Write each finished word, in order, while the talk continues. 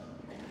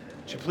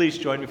Would you please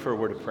join me for a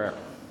word of prayer?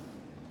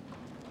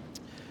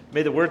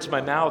 May the words of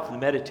my mouth and the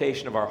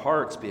meditation of our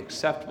hearts be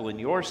acceptable in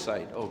your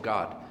sight, O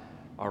God,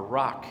 our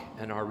rock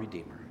and our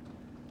Redeemer.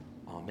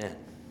 Amen.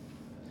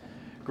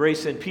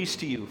 Grace and peace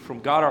to you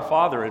from God our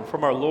Father and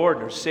from our Lord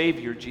and our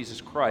Savior,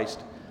 Jesus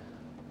Christ.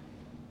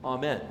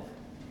 Amen.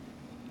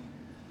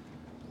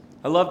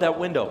 I love that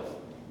window.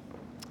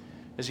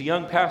 As a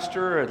young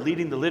pastor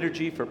leading the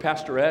liturgy for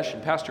Pastor Esch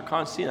and Pastor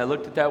Constantine, I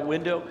looked at that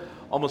window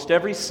almost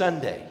every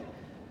Sunday.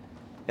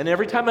 And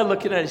every time I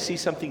look at it, I see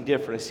something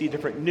different. I see a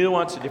different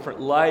nuance, a different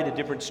light, a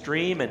different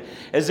stream. And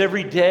as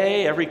every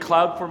day, every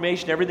cloud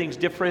formation, everything's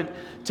different,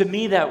 to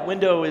me that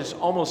window is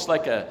almost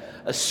like a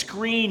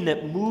screen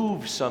that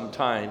moves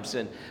sometimes.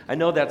 And I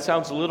know that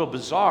sounds a little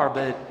bizarre,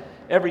 but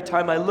every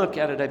time I look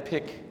at it,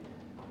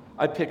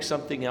 I pick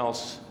something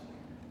else.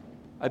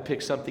 I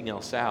pick something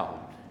else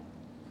out.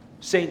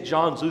 St.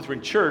 John's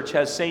Lutheran Church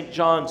has St.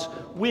 John's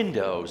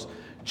windows.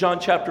 John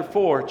chapter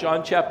 4,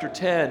 John chapter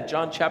 10,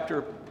 John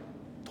chapter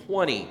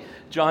 20,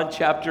 John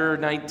chapter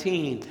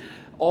 19.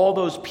 All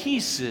those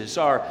pieces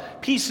are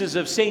pieces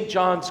of St.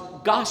 John's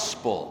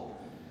gospel.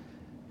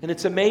 And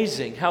it's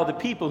amazing how the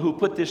people who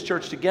put this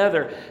church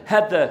together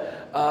had the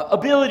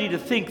ability to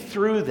think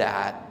through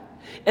that.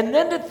 And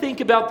then to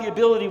think about the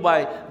ability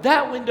why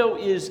that window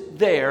is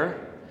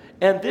there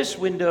and this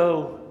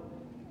window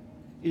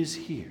is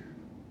here.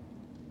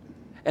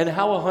 And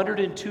how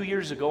 102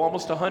 years ago,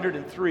 almost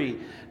 103,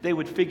 they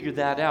would figure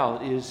that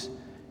out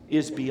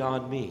is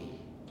beyond me.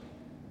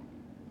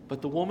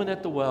 But the woman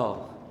at the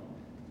well,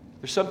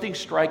 there's something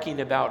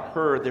striking about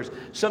her. There's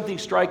something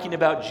striking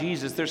about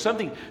Jesus. There's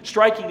something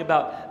striking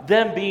about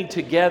them being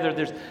together.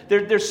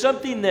 There's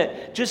something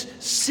that just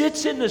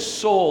sits in the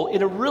soul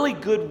in a really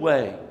good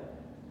way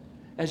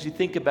as you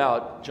think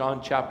about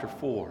John chapter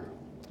 4.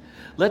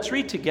 Let's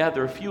read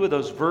together a few of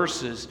those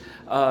verses,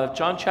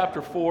 John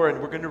chapter 4,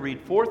 and we're going to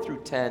read 4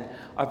 through 10.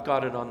 I've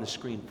got it on the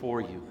screen for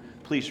you.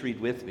 Please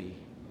read with me.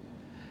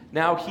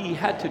 Now he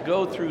had to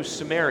go through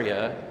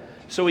Samaria,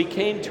 so he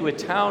came to a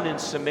town in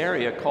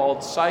Samaria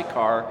called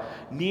Sychar,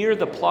 near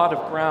the plot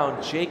of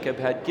ground Jacob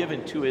had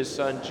given to his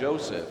son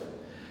Joseph.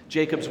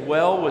 Jacob's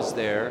well was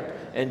there,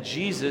 and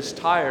Jesus,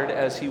 tired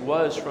as he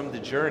was from the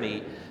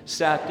journey,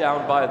 sat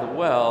down by the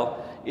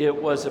well.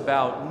 It was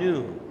about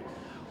noon.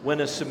 When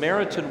a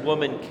Samaritan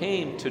woman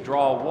came to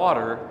draw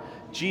water,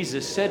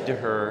 Jesus said to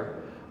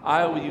her,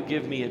 "Will you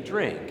give me a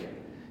drink?"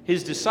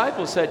 His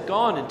disciples had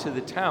gone into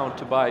the town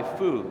to buy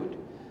food.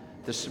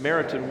 The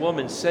Samaritan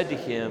woman said to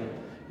him,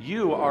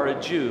 "You are a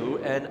Jew,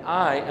 and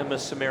I am a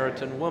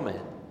Samaritan woman.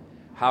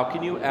 How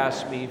can you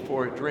ask me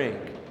for a drink?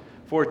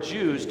 For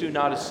Jews do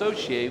not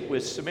associate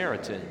with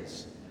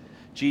Samaritans."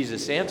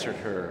 Jesus answered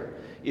her,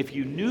 "If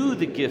you knew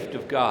the gift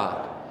of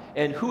God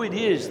and who it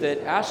is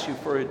that asks you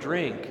for a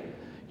drink,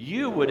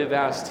 you would have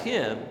asked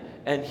him,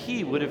 and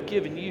he would have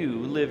given you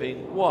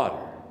living water."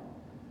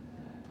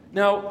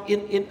 Now,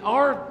 in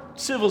our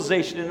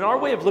civilization, in our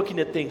way of looking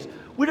at things,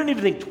 we don't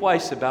even think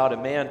twice about a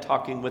man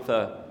talking with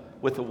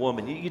a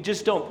woman. You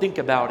just don't think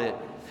about it.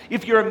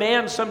 If you're a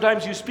man,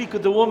 sometimes you speak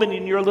with a woman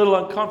and you're a little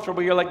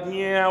uncomfortable. You're like,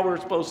 yeah, we're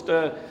supposed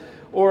to,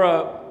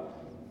 or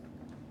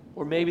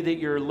maybe that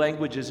your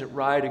language isn't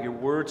right or your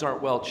words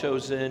aren't well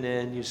chosen,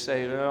 and you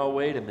say, "Oh,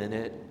 wait a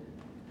minute."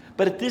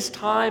 But at this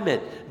time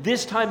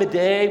of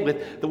day,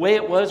 with the way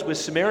it was with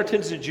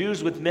Samaritans and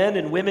Jews, with men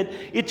and women,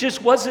 it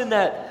just wasn't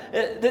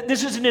that.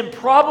 This is an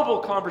improbable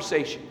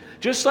conversation.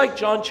 Just like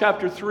John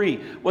chapter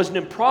 3 was an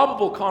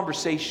improbable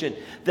conversation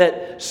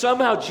that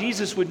somehow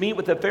Jesus would meet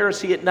with a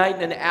Pharisee at night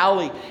in an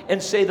alley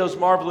and say those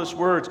marvelous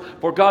words,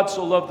 "For God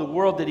so loved the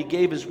world that he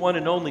gave his one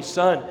and only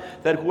Son,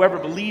 that whoever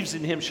believes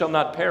in him shall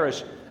not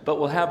perish, but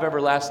will have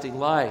everlasting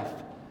life."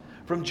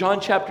 From John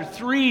chapter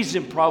 3's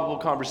improbable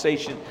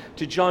conversation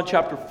to John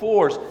chapter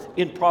 4's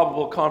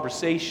improbable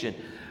conversation,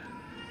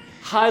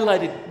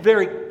 highlighted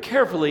very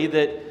carefully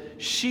that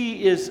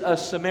she is a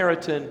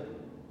Samaritan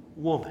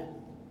woman,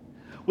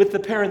 with the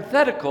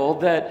parenthetical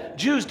that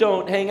Jews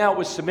don't hang out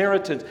with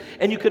Samaritans.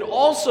 And you could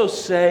also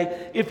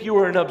say, if you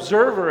were an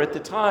observer at the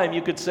time,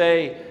 you could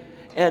say,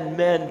 and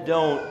men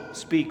don't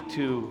speak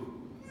to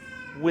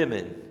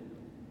women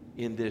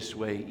in this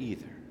way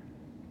either.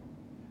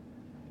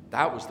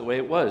 That was the way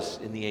it was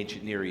in the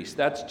ancient Near East.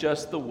 That's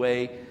just the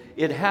way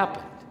it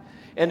happened.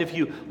 And if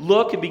you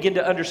look and begin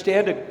to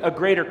understand a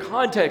greater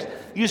context,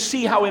 you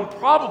see how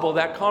improbable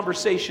that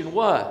conversation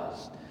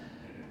was.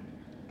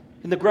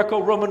 In the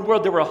Greco-Roman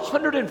world, there were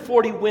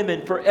 140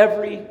 men for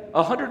every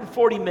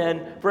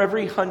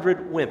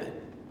 100 women.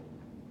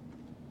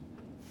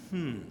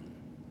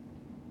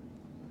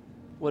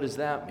 What does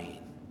that mean?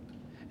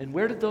 And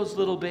where did those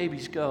little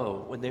babies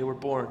go when they were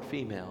born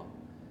female?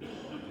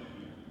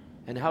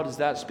 And how does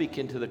that speak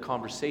into the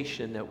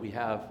conversation that we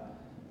have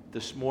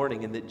this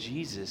morning and that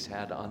Jesus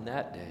had on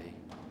that day?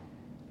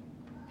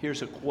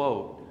 Here's a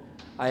quote.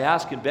 "I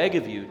ask and beg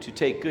of you to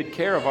take good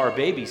care of our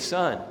baby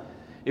son.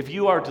 If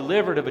you are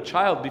delivered of a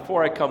child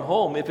before I come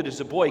home, if it is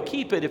a boy,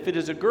 keep it. If it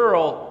is a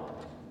girl,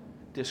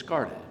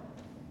 discard it."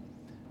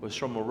 was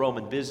from a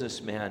Roman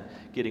businessman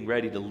getting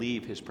ready to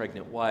leave his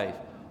pregnant wife,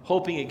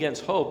 hoping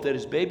against hope that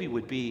his baby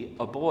would be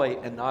a boy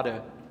and not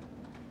a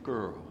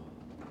girl.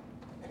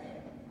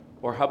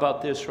 Or how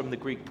about this from the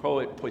Greek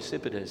poet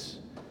Poesippus?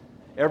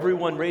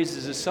 Everyone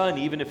raises a son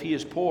even if he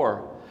is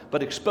poor,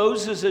 but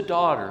exposes a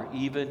daughter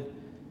even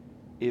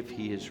if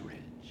he is rich.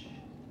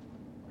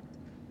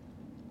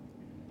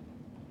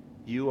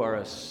 You are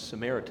a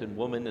Samaritan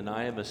woman, and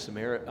I am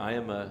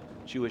a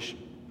Jewish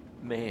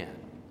man.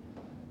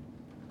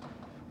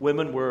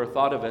 Women were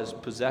thought of as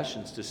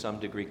possessions to some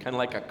degree, kind of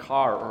like a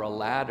car or a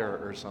ladder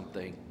or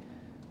something.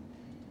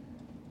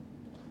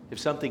 If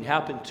something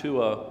happened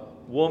to a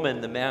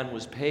woman, the man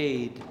was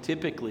paid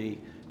typically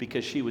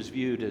because she was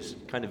viewed as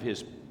kind of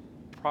his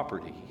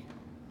property.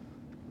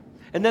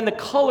 And then the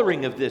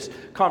coloring of this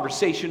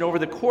conversation over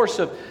the course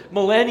of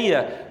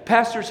millennia,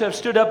 pastors have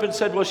stood up and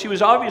said, well, she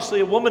was obviously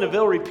a woman of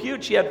ill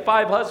repute. She had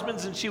 5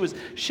 husbands and she was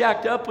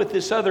shacked up with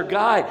this other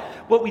guy.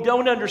 What we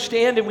don't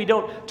understand and we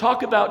don't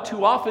talk about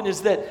too often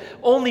is that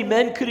only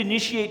men could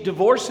initiate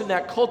divorce in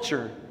that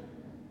culture.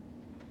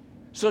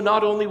 So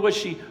not only was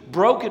she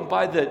broken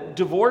by the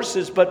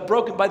divorces, but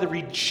broken by the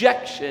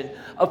rejection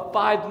of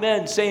 5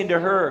 men saying to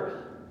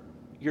her,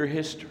 "Your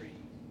history."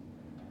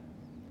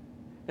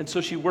 And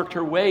so she worked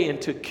her way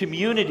into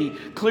community.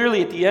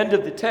 Clearly at the end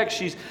of the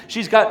text,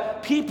 she's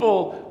got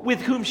people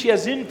with whom she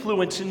has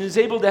influence and is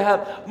able to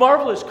have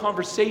marvelous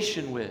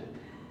conversation with.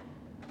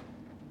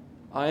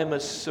 I am a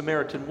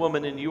Samaritan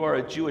woman and you are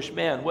a Jewish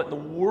man. What in the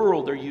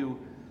world are you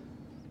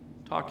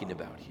talking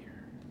about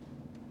here?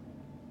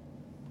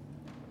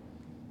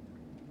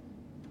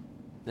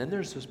 Then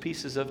there's those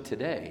pieces of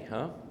today,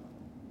 huh?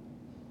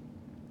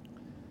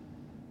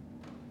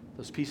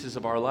 Those pieces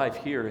of our life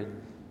here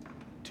in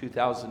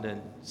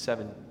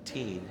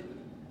 2017.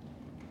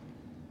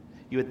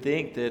 You would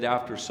think that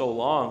after so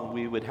long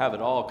we would have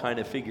it all kind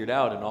of figured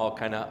out and all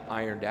kind of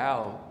ironed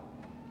out.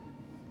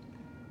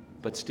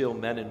 But still,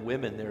 men and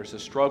women, there's a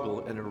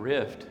struggle and a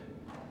rift.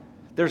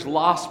 There's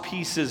lost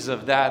pieces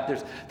of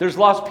that. There's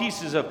lost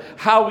pieces of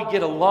how we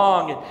get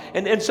along.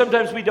 And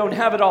sometimes we don't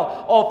have it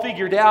all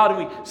figured out.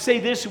 And we say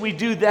this and we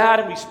do that.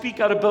 And we speak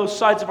out of both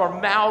sides of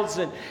our mouths.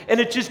 And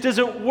it just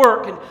doesn't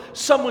work. And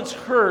someone's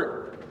hurt.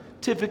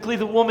 Typically,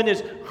 the woman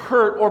is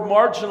hurt or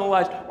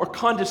marginalized or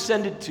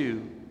condescended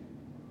to.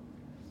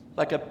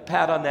 Like a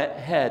pat on that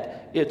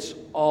head, it's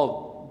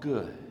all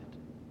good,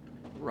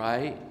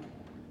 right?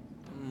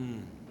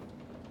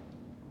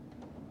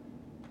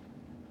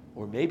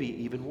 Or maybe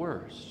even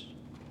worse.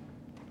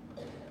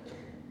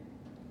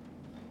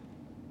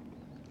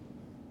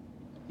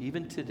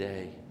 Even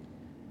today,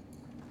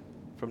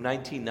 from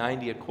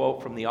 1990, a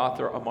quote from the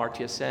author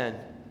Amartya Sen,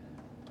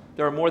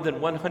 there are more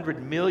than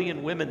 100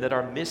 million women that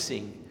are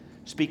missing,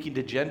 speaking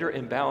to gender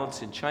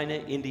imbalance in China,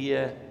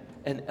 India,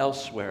 and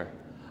elsewhere.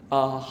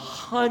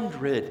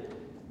 100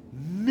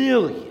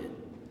 million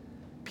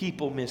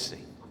people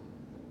missing.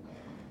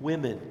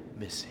 Women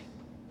missing.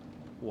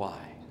 Why?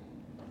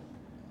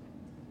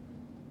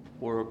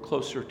 Or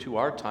closer to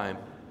our time,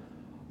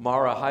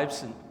 Mara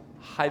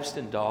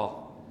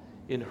Hivstendahl,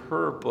 in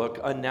her book,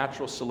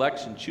 Unnatural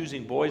Selection,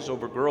 Choosing Boys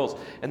Over Girls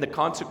and the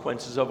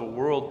Consequences of a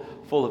World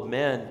Full of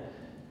Men,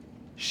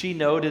 she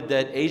noted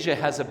that Asia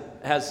has an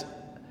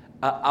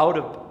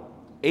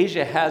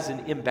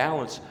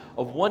imbalance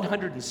of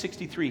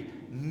 163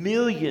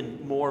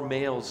 million more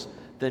males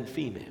than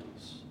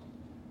females.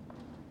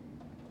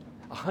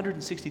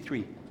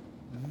 163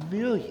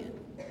 million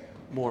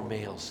more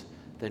males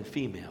than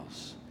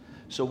females.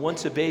 So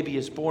once a baby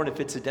is born, if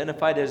it's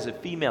identified as a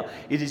female,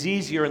 it is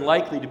easier and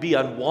likely to be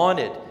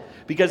unwanted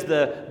because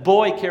the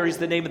boy carries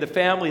the name of the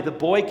family, the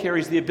boy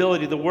carries the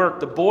ability to work,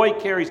 the boy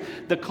carries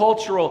the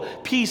cultural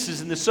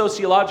pieces and the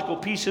sociological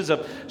pieces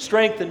of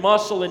strength and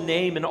muscle and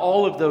name and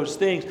all of those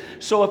things.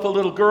 So if a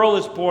little girl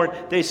is born,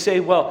 they say,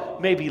 well,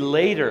 maybe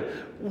later,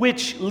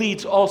 which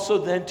leads also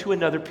then to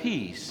another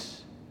piece.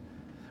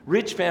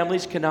 Rich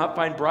families cannot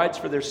find brides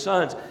for their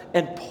sons,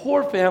 and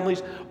poor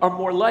families are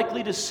more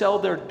likely to sell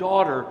their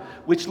daughter,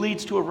 which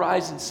leads to a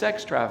rise in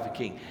sex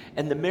trafficking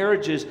and the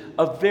marriages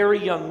of very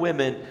young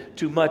women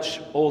to much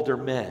older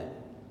men.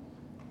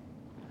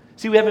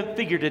 See, we haven't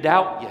figured it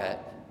out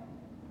yet.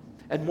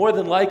 And more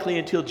than likely,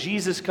 until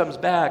Jesus comes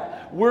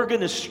back, we're going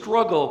to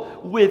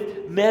struggle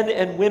with men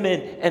and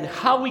women and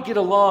how we get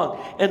along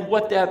and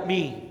what that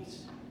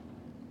means.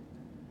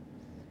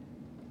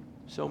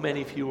 So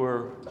many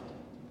fewer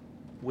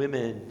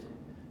women,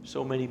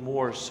 so many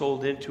more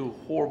sold into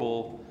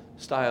horrible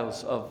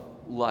styles of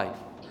life.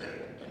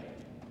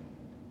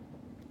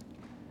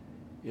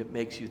 It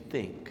makes you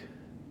think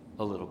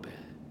a little bit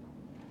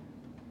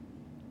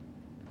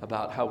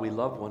about how we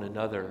love one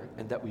another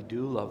and that we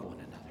do love one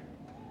another.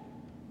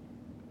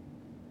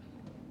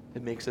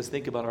 It makes us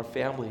think about our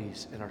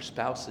families and our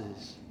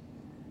spouses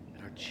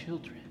and our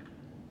children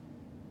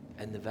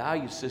and the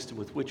value system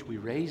with which we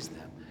raise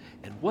them.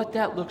 And what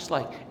that looks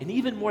like, and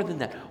even more than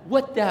that,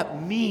 what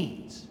that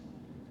means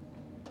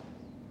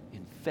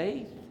in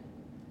faith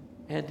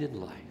and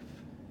in life.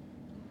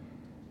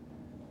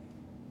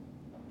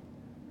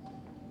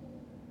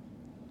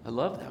 I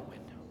love that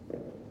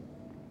window.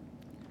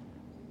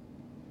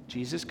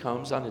 Jesus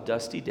comes on a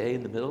dusty day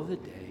in the middle of the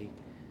day,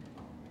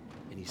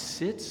 and he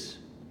sits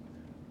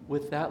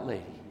with that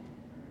lady,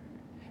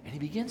 and he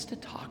begins to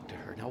talk to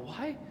her. Now,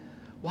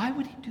 why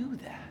would he do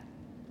that?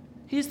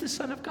 He's the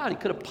Son of God. He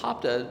could have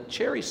popped a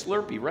cherry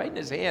Slurpee right in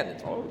his hand.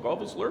 It's, oh,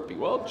 golf a Slurpee.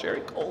 Well, cherry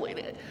cola in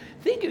it.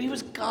 Think of it. He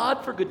was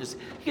God, for goodness.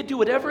 He could do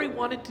whatever he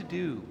wanted to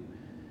do.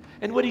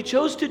 And what he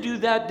chose to do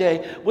that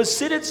day was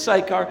sit at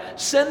Sychar,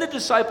 send the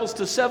disciples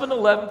to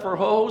 7-Eleven for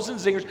ho-hos and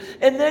zingers,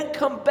 and then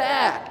come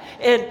back.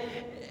 And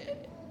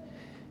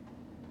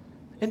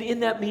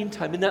in that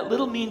meantime, in that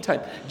little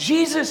meantime,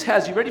 Jesus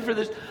has, you ready for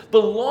this?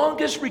 The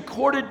longest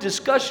recorded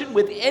discussion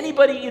with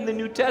anybody in the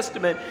New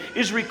Testament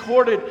is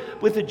recorded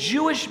with a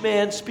Jewish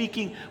man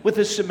speaking with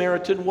a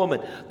Samaritan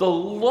woman. The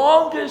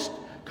longest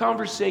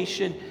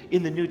conversation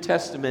in the New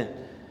Testament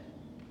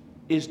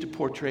is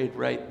portrayed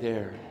right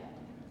there.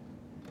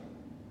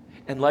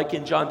 And like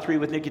in John 3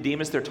 with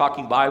Nicodemus, they're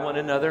talking by one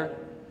another.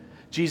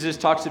 Jesus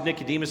talks to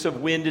Nicodemus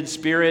of wind and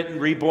spirit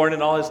and reborn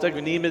and all that stuff.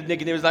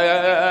 Nicodemus is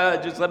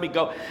like, just let me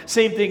go.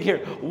 Same thing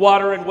here.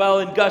 Water and well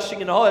and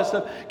gushing and all that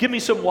stuff. Give me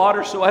some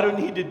water so I don't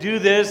need to do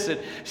this. And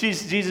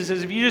Jesus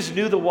says, if you just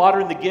knew the water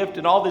and the gift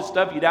and all this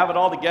stuff, you'd have it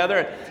all together.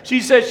 And she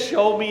says,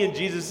 show me. And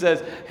Jesus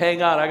says,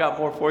 hang on, I got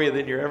more for you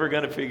than you're ever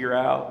going to figure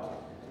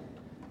out.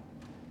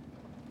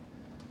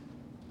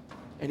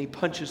 And he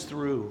punches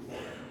through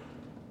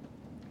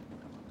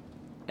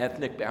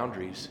ethnic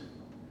boundaries.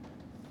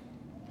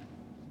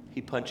 He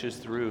punches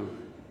through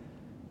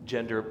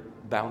gender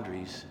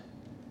boundaries.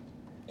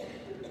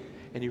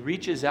 And he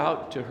reaches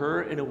out to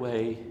her in a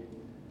way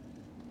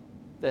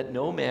that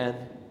no man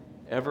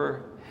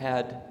ever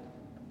had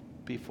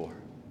before.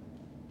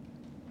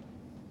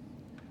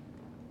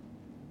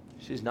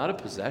 She's not a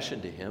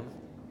possession to him.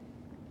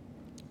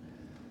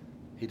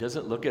 He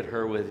doesn't look at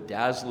her with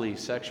dazzling,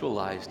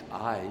 sexualized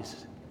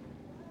eyes.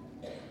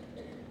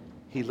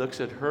 He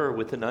looks at her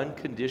with an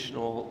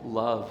unconditional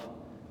love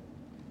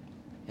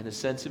and a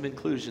sense of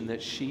inclusion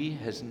that she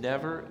has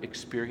never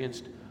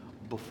experienced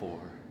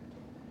before.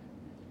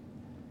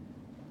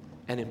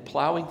 And in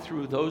plowing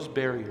through those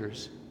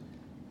barriers,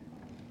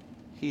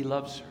 he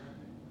loves her.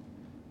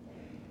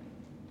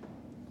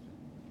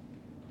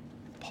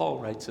 Paul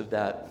writes of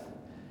that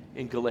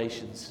in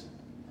Galatians,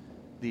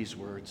 these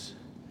words.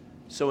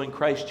 So in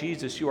Christ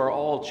Jesus, you are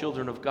all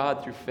children of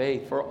God through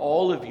faith. For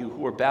all of you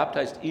who are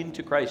baptized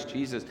into Christ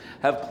Jesus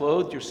have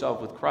clothed yourself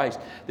with Christ.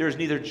 There is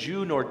neither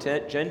Jew nor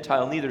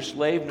Gentile, neither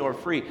slave nor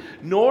free,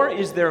 nor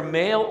is there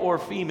male or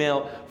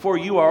female, for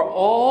you are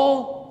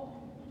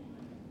all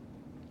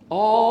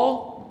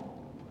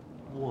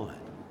one.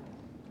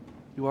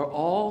 You are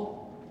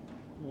all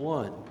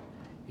one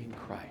in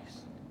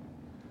Christ.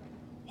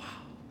 Wow.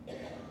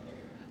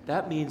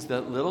 That means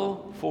that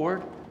little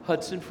Ford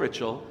Hudson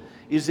Fritchell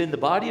is in the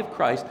body of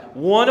Christ,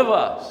 one of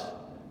us.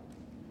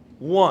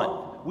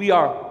 One. We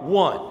are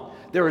one.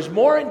 There is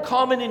more in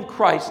common in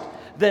Christ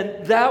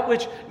than that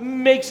which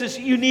makes us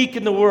unique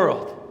in the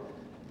world.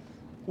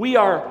 We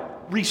are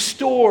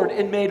restored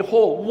and made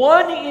whole.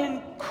 One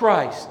in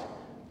Christ.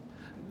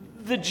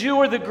 The Jew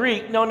or the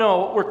Greek,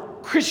 no, we're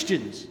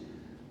Christians.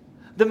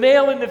 The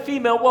male and the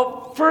female,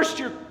 well, first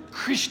you're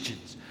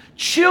Christians.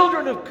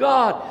 Children of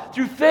God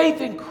through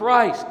faith in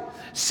Christ.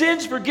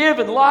 Sins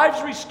forgiven,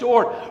 lives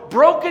restored,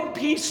 broken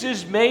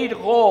pieces made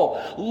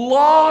whole,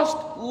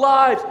 lost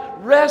lives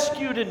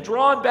rescued and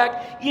drawn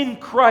back in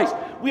Christ.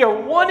 We are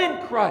one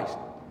in Christ.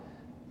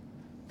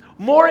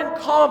 More in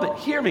common,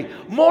 hear me,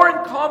 more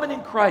in common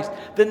in Christ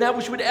than that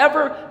which would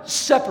ever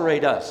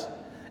separate us.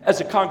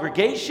 As a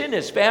congregation,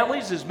 as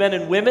families, as men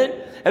and women,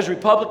 as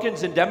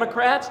Republicans and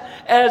Democrats,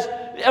 as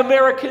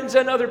Americans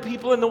and other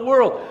people in the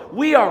world.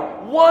 We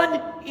are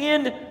one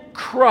in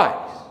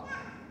Christ.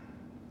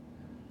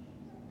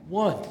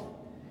 One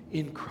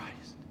in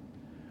Christ,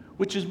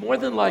 which is more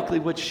than likely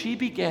what she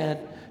began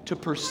to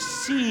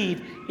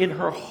perceive in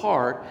her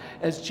heart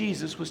as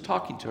Jesus was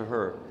talking to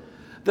her.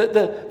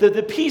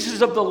 The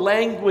pieces of the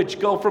language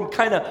go from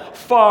kind of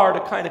far to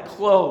kind of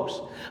close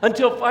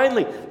until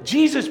finally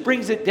Jesus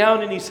brings it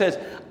down and he says,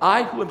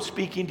 I who am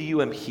speaking to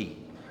you am he.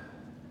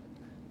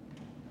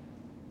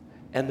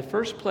 And the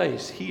first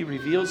place he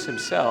reveals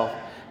himself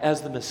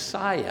as the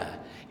Messiah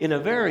in a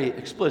very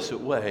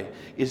explicit way,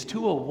 is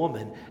to a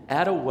woman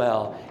at a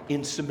well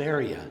in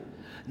Samaria,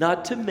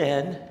 not to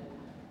men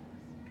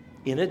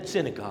in a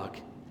synagogue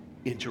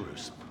in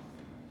Jerusalem.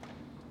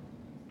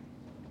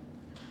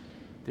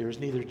 There is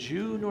neither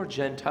Jew nor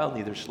Gentile,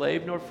 neither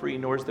slave nor free,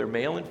 nor is there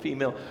male and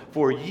female,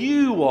 for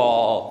you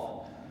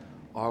all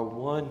are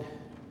one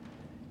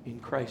in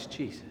Christ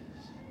Jesus.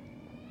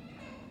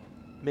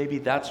 Maybe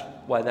that's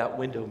why that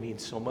window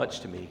means so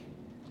much to me.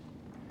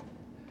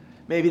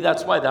 Maybe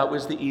that's why that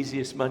was the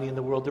easiest money in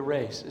the world to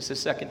raise. It's the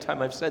second time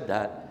I've said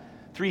that.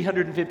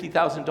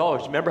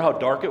 $350,000. Remember how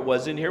dark it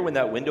was in here when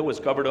that window was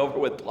covered over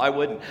with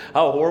plywood and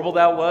how horrible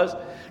that was?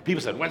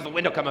 People said, when's the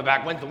window coming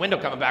back? When's the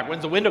window coming back?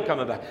 When's the window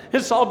coming back?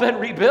 It's all been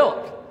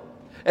rebuilt.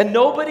 And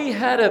nobody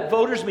had a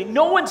voters meeting.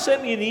 No one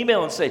sent me an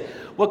email and say,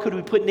 "What, could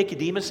we put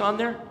Nicodemus on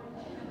there?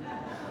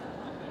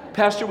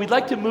 Pastor, we'd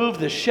like to move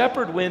the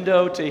shepherd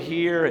window to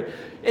here."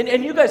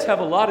 And you guys have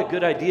a lot of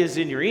good ideas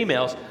in your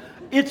emails.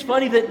 It's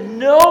funny that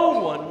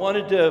no one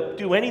wanted to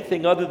do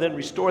anything other than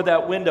restore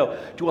that window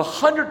to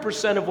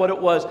 100% of what it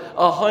was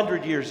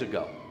 100 years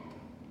ago.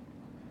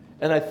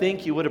 And I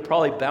think you would have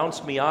probably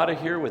bounced me out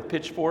of here with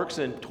pitchforks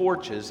and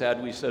torches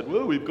had we said,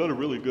 "Well, we've got a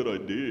really good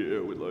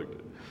idea. We'd like to."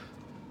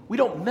 We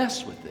don't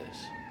mess with this.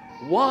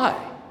 Why?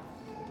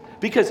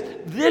 Because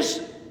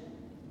this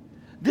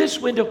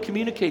window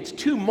communicates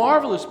two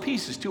marvelous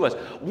pieces to us.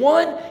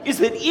 One is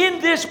that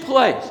in this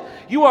place,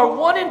 you are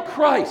one in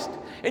Christ,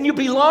 and you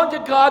belong to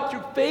God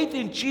through faith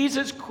in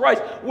Jesus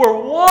Christ. We're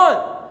one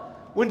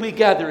when we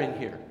gather in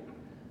here.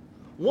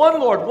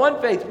 One Lord,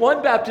 one faith,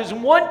 one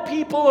baptism, one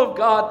people of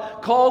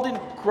God called in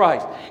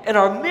Christ. And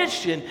our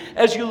mission,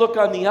 as you look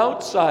on the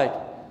outside,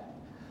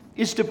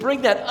 is to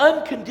bring that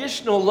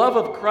unconditional love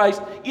of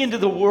Christ into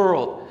the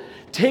world.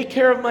 Take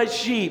care of my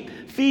sheep,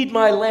 feed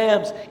my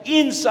lambs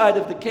inside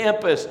of the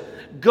campus.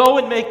 Go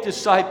and make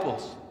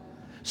disciples.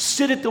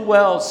 Sit at the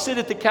well, sit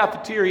at the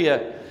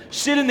cafeteria,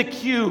 sit in the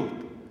queue.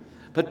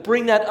 But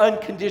bring that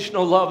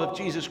unconditional love of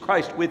Jesus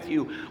Christ with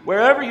you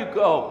wherever you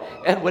go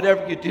and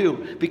whatever you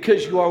do,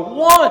 because you are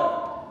one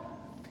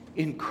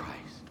in Christ.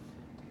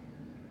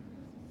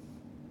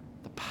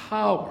 The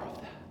power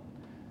of that,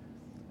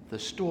 the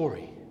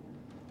story,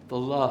 the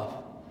love,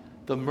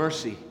 the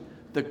mercy,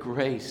 the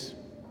grace.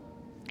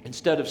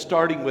 Instead of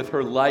starting with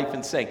her life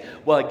and saying,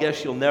 "Well, I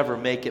guess you'll never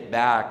make it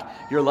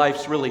back. Your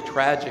life's really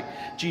tragic,"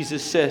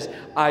 Jesus says,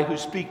 "I who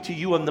speak to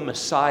you am the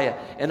Messiah,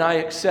 and I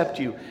accept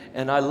you,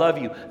 and I love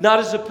you, not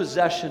as a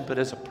possession, but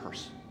as a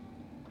person.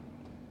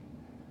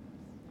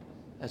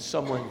 As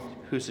someone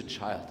who's a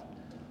child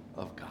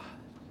of God.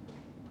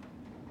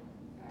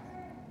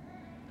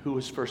 Who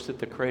was first at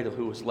the cradle?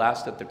 Who was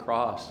last at the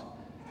cross?"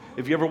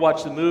 If you ever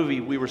watched the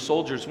movie We Were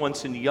Soldiers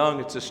Once and Young,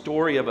 it's a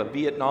story of a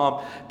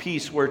Vietnam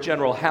piece where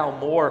General Hal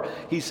Moore,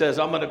 he says,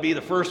 "I'm going to be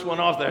the first one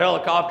off the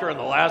helicopter and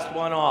the last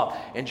one off."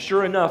 And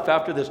sure enough,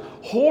 after this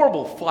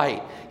horrible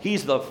fight,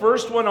 he's the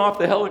first one off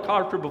the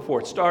helicopter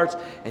before it starts,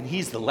 and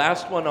he's the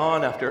last one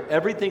on after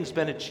everything's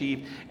been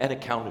achieved and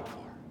accounted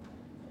for.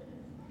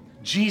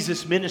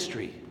 Jesus'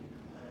 ministry,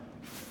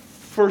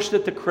 first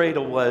at the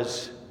cradle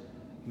was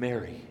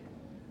Mary.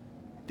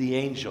 The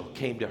angel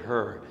came to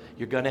her.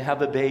 "You're going to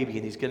have a baby,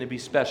 and he's going to be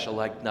special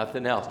like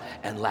nothing else."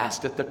 And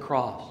last at the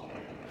cross.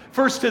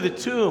 First to the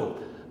tomb,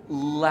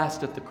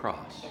 last at the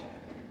cross.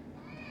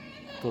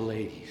 The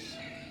ladies,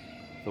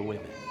 the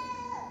women.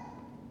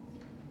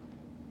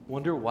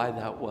 Wonder why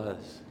that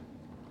was.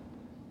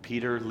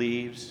 Peter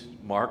leaves.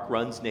 Mark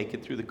runs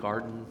naked through the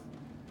garden.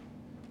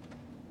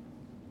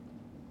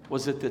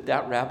 Was it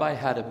that rabbi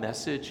had a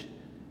message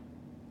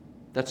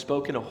that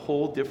spoke in a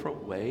whole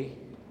different way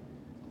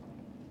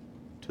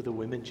to the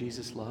women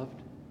Jesus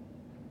loved?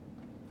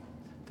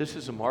 This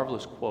is a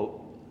marvelous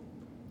quote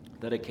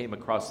that I came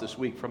across this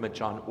week from a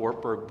John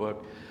Ortberg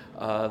book.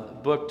 The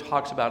book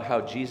talks about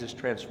how Jesus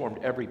transformed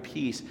every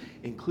piece,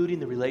 including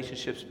the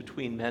relationships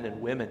between men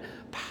and women.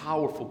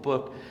 Powerful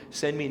book.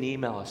 Send me an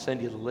email. I'll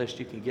send you the list.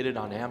 You can get it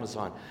on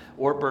Amazon.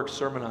 Ortberg's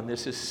sermon on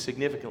this is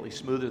significantly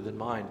smoother than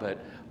mine, but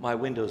my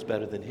window's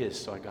better than his,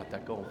 so I got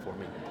that going for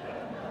me.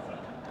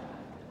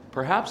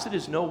 Perhaps it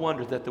is no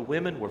wonder that the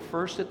women were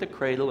first at the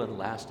cradle and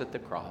last at the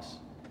cross.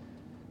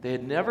 They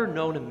had never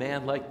known a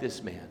man like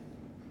this man.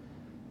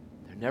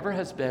 There never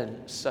has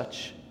been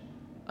such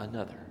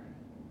another.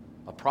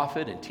 A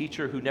prophet and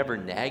teacher who never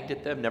nagged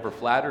at them, never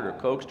flattered or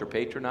coaxed or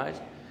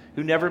patronized,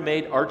 who never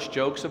made arch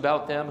jokes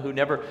about them, who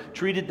never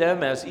treated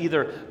them as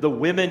either the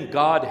women,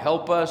 God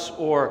help us,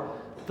 or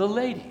the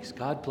ladies,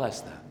 God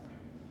bless them,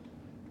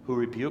 who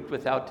rebuked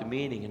without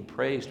demeaning and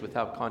praised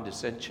without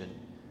condescension,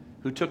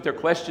 who took their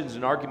questions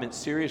and arguments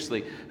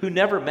seriously, who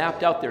never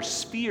mapped out their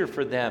sphere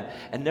for them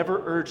and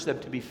never urged them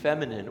to be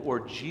feminine or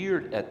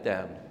jeered at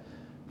them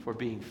for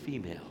being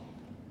female,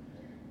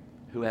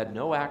 who had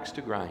no axe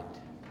to grind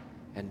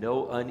and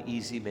no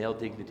uneasy male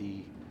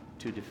dignity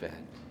to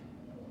defend.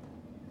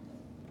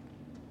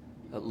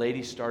 A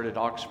lady started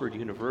Oxford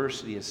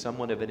University as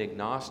somewhat of an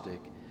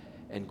agnostic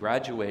and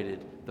graduated.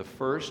 The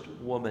first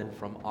woman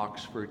from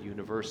Oxford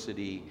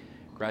University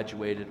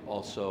graduated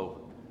also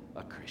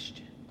a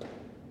Christian.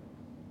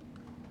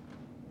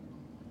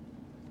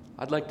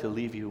 I'd like to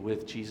leave you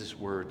with Jesus'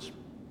 words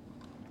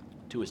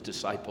to his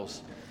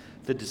disciples.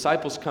 The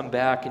disciples come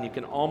back, and you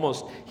can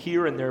almost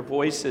hear in their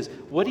voices,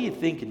 "What are you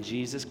thinking,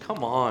 Jesus?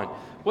 Come on.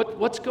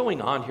 What's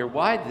going on here?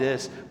 Why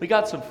this? We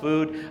got some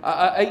food."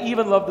 I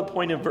even love the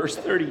point in verse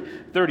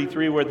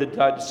 33 where the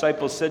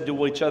disciples said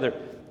to each other,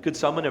 "Could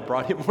someone have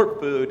brought him more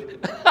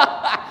food?"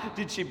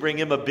 Did she bring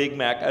him a Big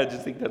Mac? I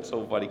just think that's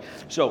so funny.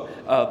 So,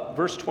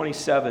 verse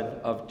 27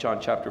 of John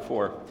chapter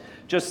 4.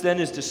 Just then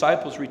his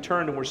disciples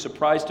returned and were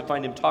surprised to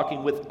find him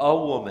talking with a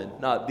woman,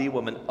 not the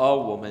woman, a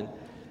woman.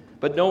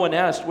 But no one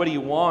asked, "What do you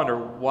want?" or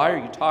 "Why are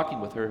you talking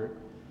with her?"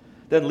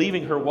 Then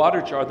leaving her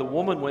water jar, the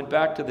woman went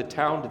back to the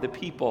town to the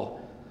people,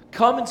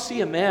 Come and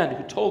see a man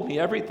who told me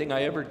everything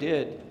I ever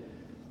did.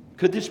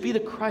 Could this be the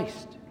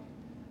Christ?"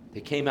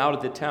 They came out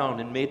of the town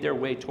and made their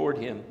way toward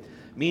him.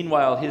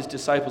 Meanwhile, his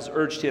disciples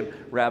urged him,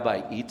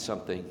 "Rabbi, eat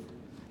something."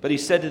 But he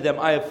said to them,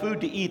 "I have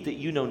food to eat that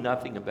you know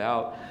nothing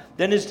about."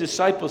 Then his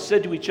disciples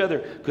said to each other,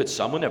 "Could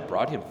someone have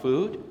brought him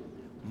food?"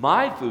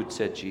 "My food,"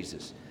 said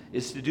Jesus,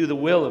 "is to do the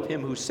will of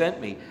him who sent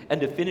me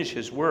and to finish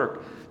his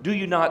work. Do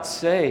you not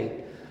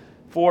say,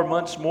 4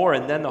 months more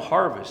and then the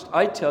harvest?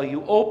 I tell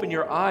you, open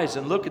your eyes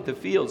and look at the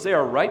fields. They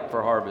are ripe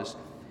for harvest.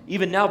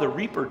 Even now the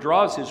reaper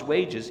draws his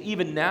wages.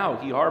 Even now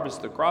he harvests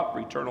the crop for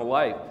eternal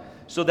life,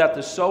 so that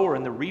the sower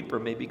and the reaper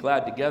may be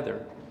glad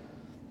together.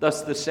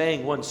 Thus the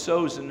saying, 'One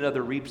sows and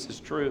another reaps,' is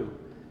true.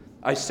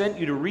 I sent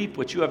you to reap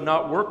what you have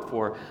not worked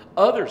for.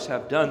 Others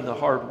have done the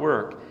hard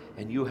work,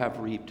 and you have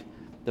reaped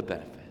the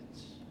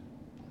benefits."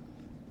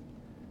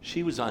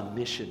 She was on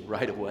mission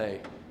right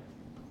away.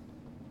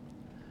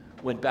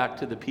 Went back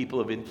to the people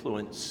of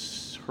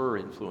influence, her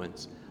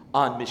influence.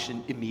 On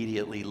mission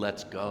immediately,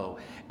 let's go.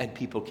 And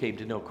people came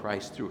to know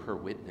Christ through her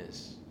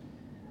witness.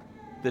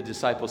 The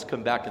disciples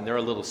come back and they're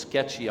a little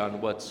sketchy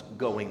on what's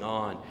going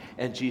on.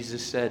 And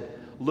Jesus said,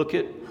 "Look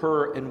at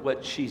her and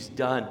what she's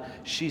done.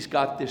 She's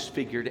got this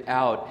figured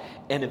out.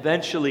 And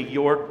eventually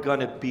you're going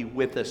to be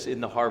with us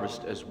in the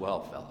harvest as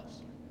well,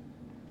 fellas."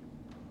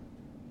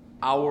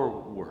 Our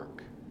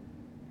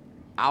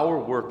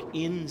work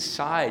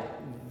inside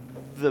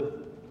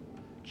the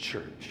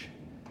church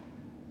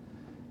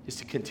is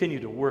to continue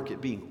to work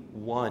at being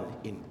one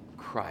in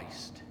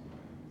Christ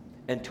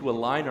and to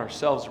align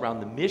ourselves around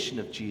the mission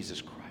of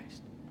Jesus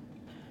Christ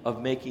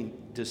of making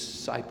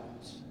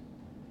disciples.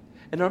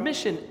 And our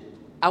mission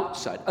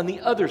outside, on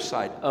the other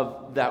side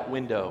of that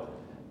window,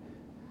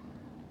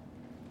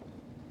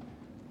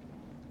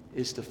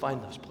 is to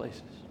find those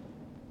places.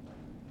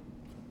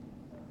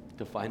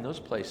 To find those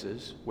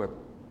places where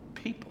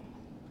people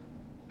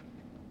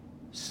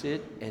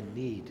sit and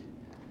need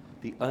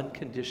the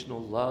unconditional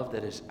love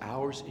that is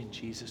ours in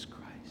Jesus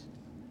Christ.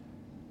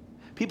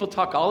 People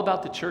talk all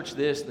about the church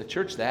this and the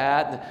church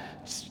that, and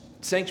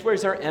the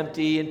sanctuaries are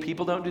empty, and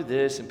people don't do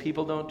this and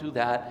people don't do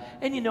that.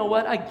 And you know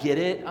what? I get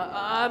it.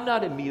 I'm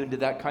not immune to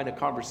that kind of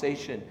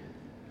conversation.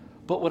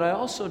 But what I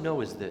also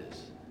know is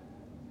this,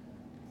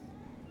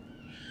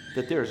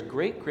 that there's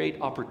great, great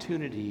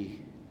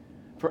opportunity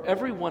for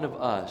every one of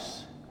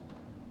us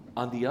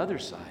on the other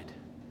side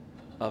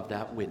of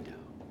that window.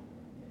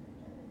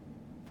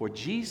 For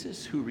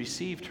Jesus, who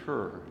received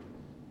her,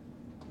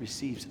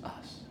 receives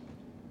us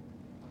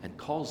and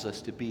calls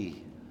us to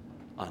be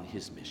on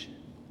his mission.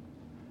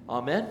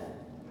 Amen.